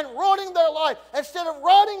wrecking and ruining their life instead of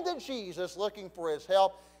running to Jesus looking for his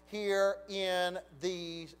help here in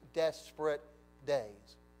these desperate days.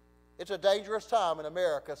 It's a dangerous time in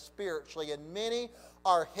America spiritually, and many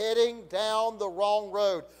are heading down the wrong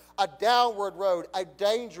road, a downward road, a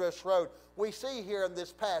dangerous road. We see here in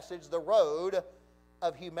this passage the road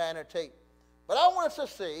of humanity. But I want us to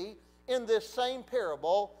see in this same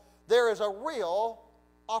parable there is a real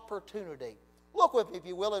opportunity. Look with me, if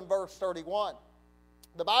you will, in verse 31.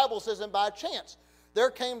 The Bible says, and by chance there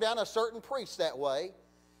came down a certain priest that way,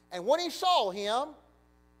 and when he saw him,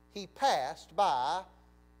 he passed by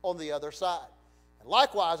on the other side. And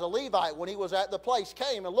likewise, a Levite, when he was at the place,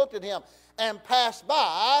 came and looked at him and passed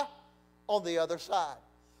by on the other side.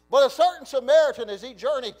 But a certain Samaritan, as he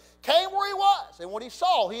journeyed, came where he was. And when he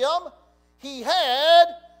saw him, he had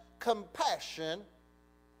compassion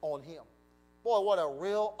on him. Boy, what a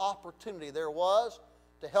real opportunity there was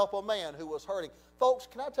to help a man who was hurting. Folks,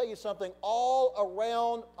 can I tell you something? All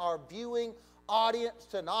around our viewing audience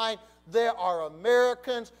tonight, there are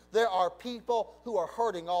Americans, there are people who are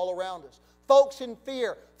hurting all around us. Folks in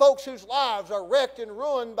fear, folks whose lives are wrecked and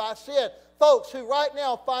ruined by sin, folks who right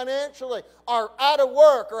now financially are out of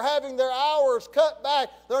work or having their hours cut back.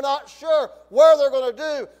 They're not sure where they're going to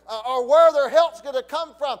do or where their help's going to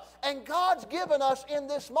come from. And God's given us in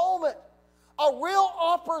this moment a real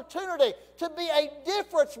opportunity to be a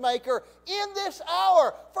difference maker in this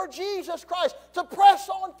hour for Jesus Christ, to press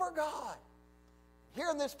on for God. Here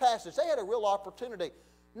in this passage, they had a real opportunity.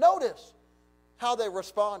 Notice how they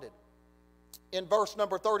responded. In verse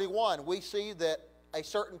number 31, we see that a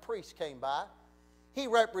certain priest came by. He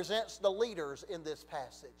represents the leaders in this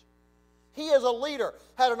passage. He as a leader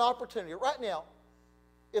had an opportunity. Right now,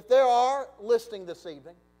 if there are listening this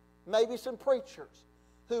evening, maybe some preachers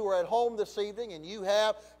who are at home this evening and you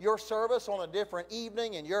have your service on a different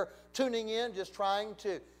evening and you're tuning in just trying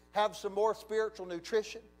to have some more spiritual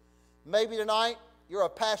nutrition. Maybe tonight you're a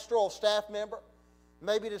pastoral staff member.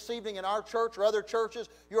 Maybe this evening in our church or other churches,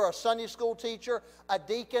 you're a Sunday school teacher, a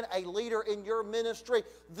deacon, a leader in your ministry.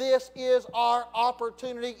 This is our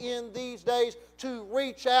opportunity in these days to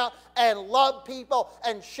reach out and love people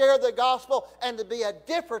and share the gospel and to be a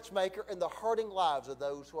difference maker in the hurting lives of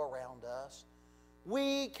those who are around us.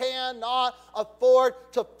 We cannot afford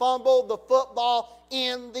to fumble the football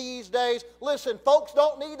in these days. Listen, folks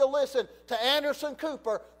don't need to listen to Anderson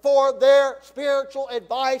Cooper for their spiritual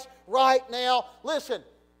advice right now. Listen,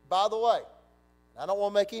 by the way, I don't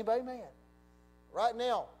want to make anybody mad. Right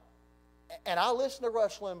now, and I listen to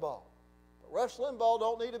Rush Limbaugh. But Rush Limbaugh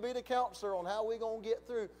don't need to be the counselor on how we're going to get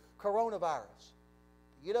through coronavirus.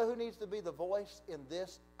 You know who needs to be the voice in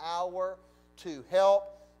this hour to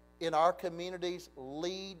help in our communities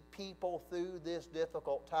lead people through this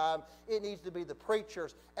difficult time? It needs to be the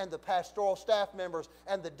preachers and the pastoral staff members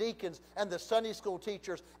and the deacons and the Sunday school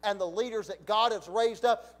teachers and the leaders that God has raised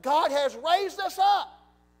up. God has raised us up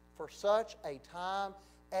for such a time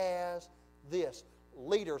as this.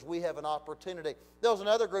 Leaders, we have an opportunity. There was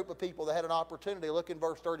another group of people that had an opportunity. Look in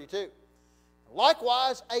verse 32.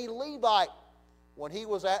 Likewise, a Levite, when he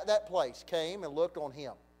was at that place, came and looked on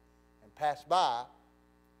him and passed by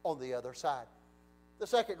on the other side. The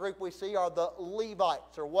second group we see are the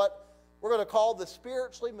Levites, or what we're going to call the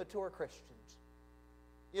spiritually mature Christians.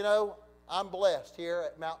 You know, I'm blessed here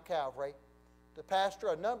at Mount Calvary to pastor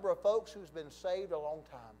a number of folks who's been saved a long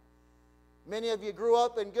time. Many of you grew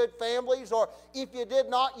up in good families, or if you did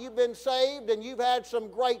not, you've been saved and you've had some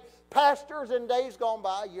great pastors in days gone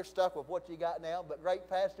by. You're stuck with what you got now, but great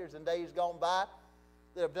pastors in days gone by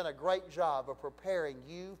that have done a great job of preparing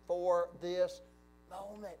you for this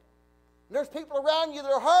moment. And there's people around you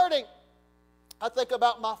that are hurting. I think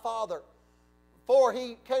about my father. Before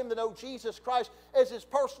he came to know Jesus Christ as his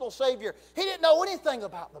personal Savior, he didn't know anything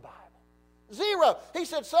about the Bible. Zero. He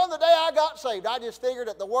said, son, the day I got saved, I just figured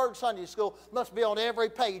that the word Sunday school must be on every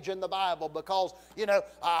page in the Bible because, you know,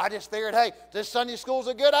 I just figured, hey, this Sunday school's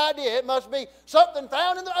a good idea. It must be something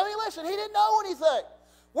found in the... I mean, listen, he didn't know anything.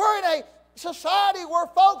 We're in a society where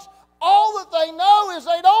folks, all that they know is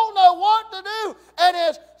they don't know what to do. And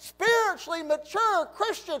as spiritually mature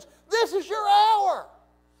Christians, this is your hour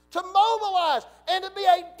to mobilize and to be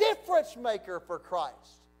a difference maker for Christ.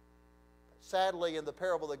 Sadly, in the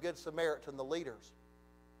parable of the Good Samaritan, the leaders,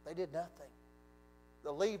 they did nothing.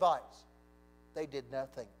 The Levites, they did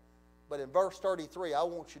nothing. But in verse 33, I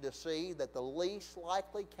want you to see that the least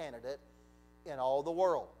likely candidate in all the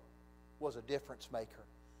world was a difference maker.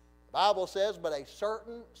 The Bible says, but a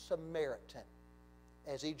certain Samaritan,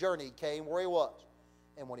 as he journeyed, came where he was.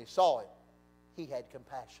 And when he saw him, he had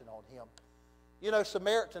compassion on him. You know,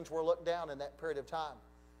 Samaritans were looked down in that period of time.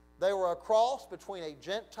 They were a cross between a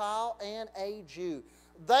Gentile and a Jew.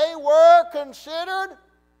 They were considered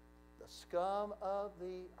the scum of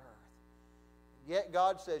the earth. Yet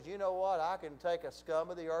God says, you know what? I can take a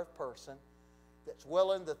scum of the earth person that's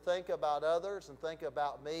willing to think about others and think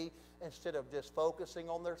about me instead of just focusing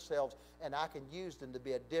on themselves, and I can use them to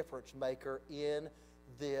be a difference maker in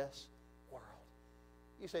this world.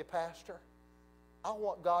 You say, Pastor, I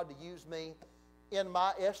want God to use me in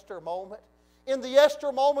my Esther moment. In the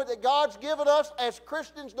Esther moment that God's given us as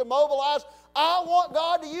Christians to mobilize, I want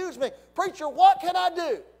God to use me. Preacher, what can I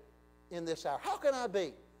do in this hour? How can I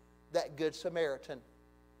be that good Samaritan?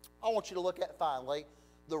 I want you to look at, finally,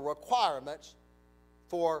 the requirements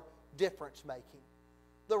for difference making.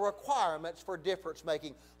 The requirements for difference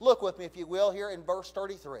making. Look with me, if you will, here in verse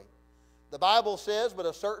 33. The Bible says, but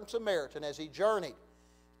a certain Samaritan, as he journeyed,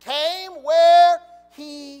 came where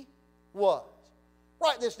he was.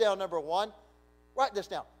 Write this down, number one. Write this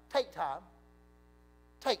down. Take time.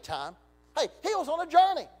 Take time. Hey, he was on a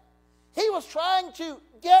journey. He was trying to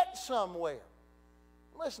get somewhere.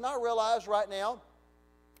 Listen, I realize right now,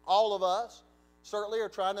 all of us certainly are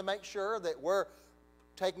trying to make sure that we're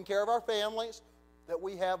taking care of our families, that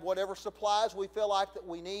we have whatever supplies we feel like that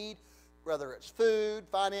we need, whether it's food,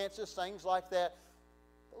 finances, things like that.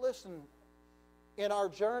 But listen, in our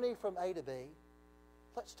journey from A to B,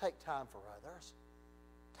 let's take time for others.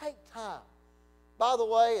 Take time. By the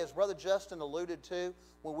way, as Brother Justin alluded to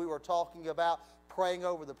when we were talking about praying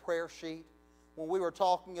over the prayer sheet, when we were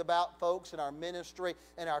talking about folks in our ministry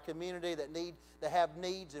and our community that need to have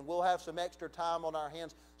needs, and we'll have some extra time on our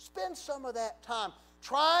hands. Spend some of that time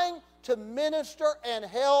trying to minister and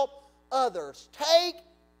help others. Take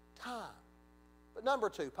time. But number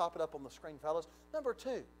 2, pop it up on the screen, fellas. Number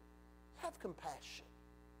 2, have compassion.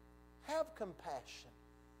 Have compassion.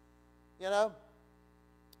 You know,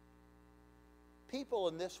 people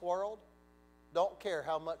in this world don't care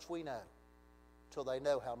how much we know till they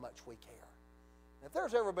know how much we care. And if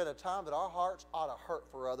there's ever been a time that our hearts ought to hurt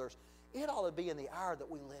for others, it ought to be in the hour that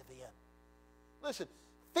we live in. Listen,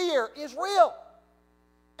 fear is real.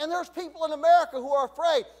 And there's people in America who are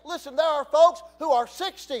afraid. Listen, there are folks who are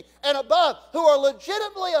 60 and above who are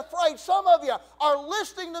legitimately afraid. Some of you are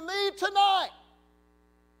listening to me tonight.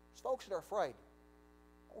 There's folks that are afraid.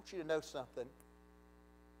 I want you to know something.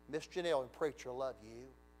 Miss Janelle and Preacher love you.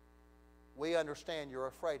 We understand you're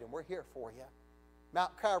afraid, and we're here for you.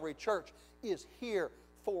 Mount Calvary Church is here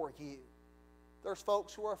for you. There's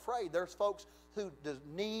folks who are afraid. There's folks who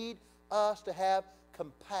need us to have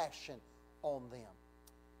compassion on them.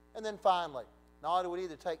 And then finally, not only do we need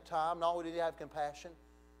to take time, not only do we need to have compassion,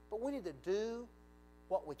 but we need to do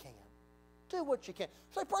what we can. Do what you can.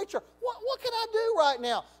 Say, preacher, what can I do right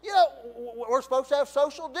now? You know, we're supposed to have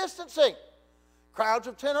social distancing. Crowds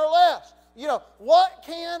of 10 or less. You know, what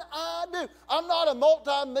can I do? I'm not a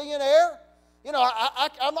multi-millionaire. You know,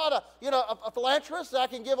 I'm not a philanthropist that I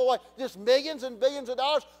can give away just millions and billions of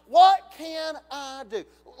dollars. What can I do?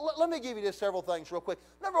 Let me give you just several things real quick.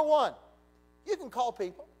 Number 1, you can call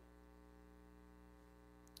people.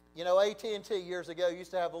 You know, AT&T years ago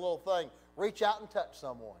used to have a little thing, reach out and touch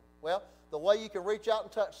someone. Well, the way you can reach out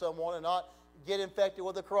and touch someone and not get infected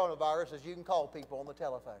with the coronavirus is you can call people on the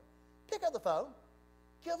telephone. Pick up the phone.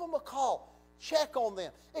 Give them a call. Check on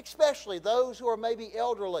them, especially those who are maybe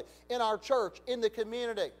elderly in our church, in the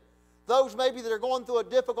community. Those maybe that are going through a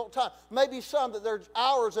difficult time. Maybe some that their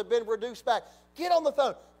hours have been reduced back. Get on the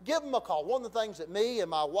phone. Give them a call. One of the things that me and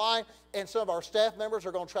my wife and some of our staff members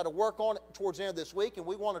are going to try to work on towards the end of this week, and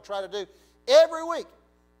we want to try to do every week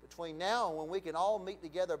between now and when we can all meet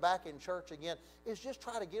together back in church again, is just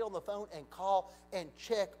try to get on the phone and call and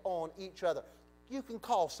check on each other. You can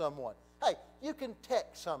call someone. Hey, you can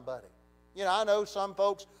text somebody. You know, I know some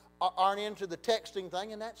folks aren't into the texting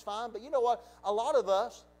thing, and that's fine. But you know what? A lot of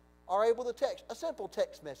us are able to text. A simple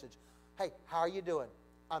text message. Hey, how are you doing?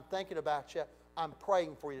 I'm thinking about you. I'm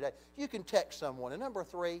praying for you today. You can text someone. And number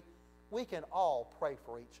 3, we can all pray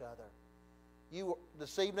for each other. You,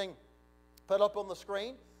 this evening, put up on the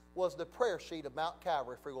screen was the prayer sheet of Mount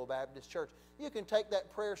Calvary Free Will Baptist Church. You can take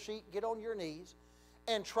that prayer sheet, get on your knees,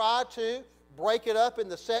 and try to break it up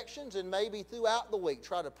into sections, and maybe throughout the week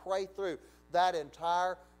try to pray through that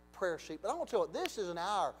entire prayer sheet. But I want to tell you, this is an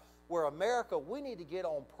hour where America, we need to get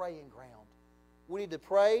on praying ground. We need to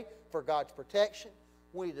pray for God's protection.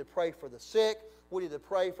 We need to pray for the sick. We need to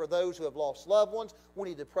pray for those who have lost loved ones. We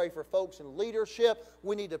need to pray for folks in leadership.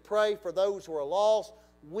 We need to pray for those who are lost.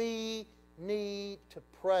 We need to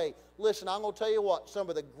pray. Listen, I'm going to tell you what, some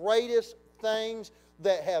of the greatest things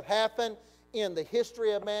that have happened in the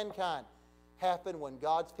history of mankind happened when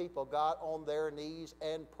God's people got on their knees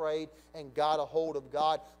and prayed and got a hold of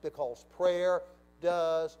God, because prayer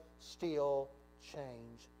does still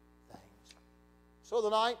change things. So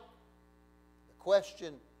tonight, the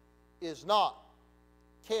question is not,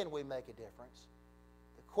 can we make a difference?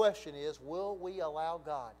 The question is, will we allow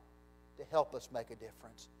God to help us make a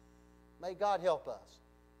difference? May God help us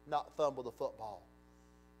not fumble the football.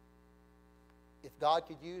 If God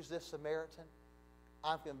could use this Samaritan,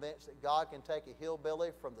 I'm convinced that God can take a hillbilly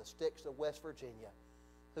from the sticks of West Virginia,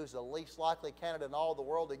 who's the least likely candidate in all the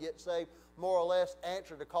world to get saved, more or less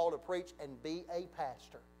answer the call to preach and be a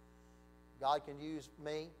pastor. God can use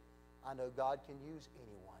me. I know God can use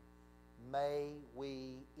anyone. May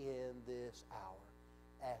we, in this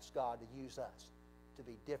hour, ask God to use us to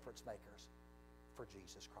be difference makers for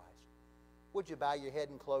Jesus Christ. Would you bow your head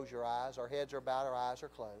and close your eyes? Our heads are bowed, our eyes are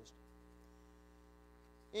closed.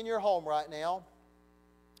 In your home right now,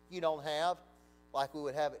 you don't have, like we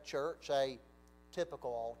would have at church, a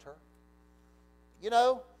typical altar. You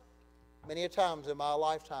know, many a times in my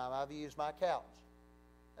lifetime, I've used my couch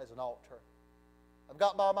as an altar. I've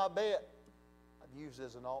got by my bed, I've used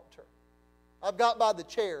as an altar. I've got by the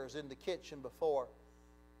chairs in the kitchen before,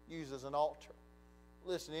 used as an altar.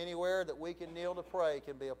 Listen, anywhere that we can kneel to pray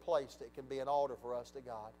can be a place that can be an altar for us to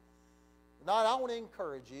God. Tonight, I want to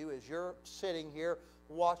encourage you as you're sitting here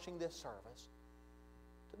watching this service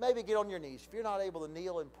to maybe get on your knees. If you're not able to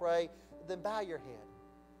kneel and pray, then bow your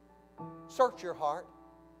head. Search your heart.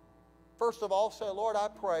 First of all, say, Lord, I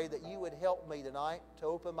pray that you would help me tonight to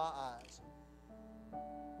open my eyes.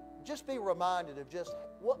 just be reminded of just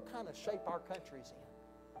what kind of shape our country's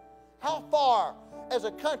in. How far as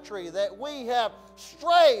a country that we have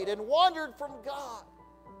strayed and wandered from God.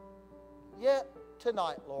 Yet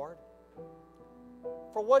tonight, Lord,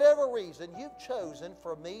 for whatever reason, you've chosen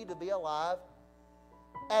for me to be alive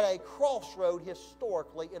at a crossroad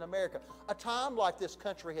historically in America. A time like this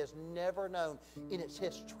country has never known in its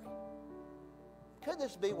history. Could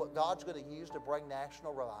this be what God's going to use to bring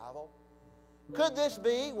national revival? Could this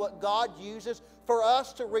be what God uses for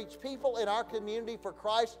us to reach people in our community for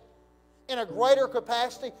Christ in a greater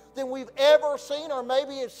capacity than we've ever seen or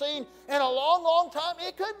maybe have seen in a long, long time?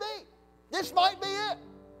 It could be. This might be it.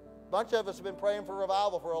 A bunch of us have been praying for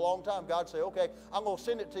revival for a long time. God say, okay, I'm going to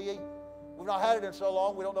send it to you. We've not had it in so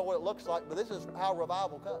long, we don't know what it looks like, but this is how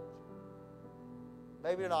revival comes.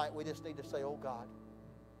 Maybe tonight we just need to say, oh God,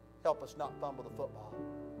 help us not fumble the football.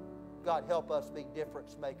 God, help us be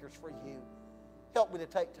difference makers for you. Help me to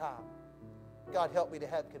take time. God, help me to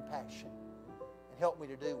have compassion. And help me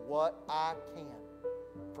to do what I can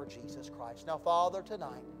for Jesus Christ. Now, Father,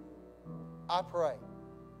 tonight, I pray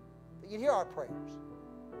that you'd hear our prayers.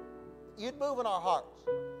 That you'd move in our hearts.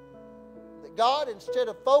 That God, instead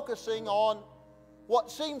of focusing on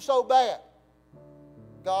what seems so bad,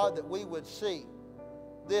 God, that we would see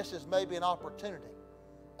this as maybe an opportunity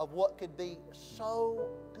of what could be so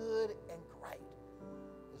good and great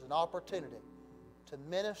as an opportunity to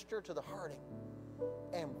minister to the hurting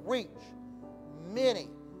and reach many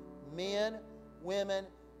men, women,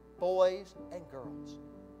 boys, and girls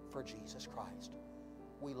for Jesus Christ.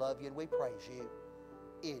 We love you and we praise you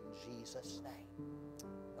in Jesus' name.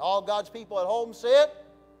 All God's people at home said,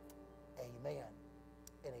 amen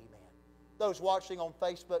and amen. Those watching on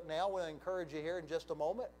Facebook now, I want to encourage you here in just a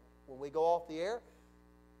moment when we go off the air.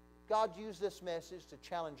 God used this message to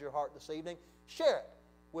challenge your heart this evening. Share it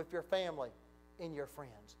with your family and your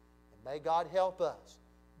friends. And may God help us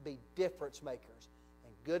be difference makers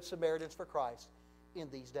and good Samaritans for Christ in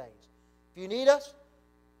these days. If you need us,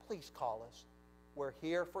 please call us. We're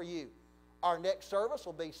here for you. Our next service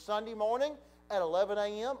will be Sunday morning at 11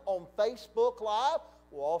 a.m. on Facebook Live.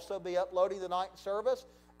 We'll also be uploading the night service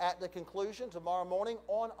at the conclusion tomorrow morning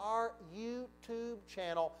on our YouTube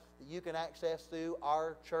channel that you can access through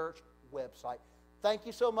our church website. Thank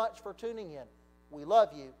you so much for tuning in. We love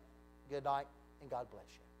you. Good night, and God bless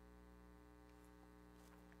you.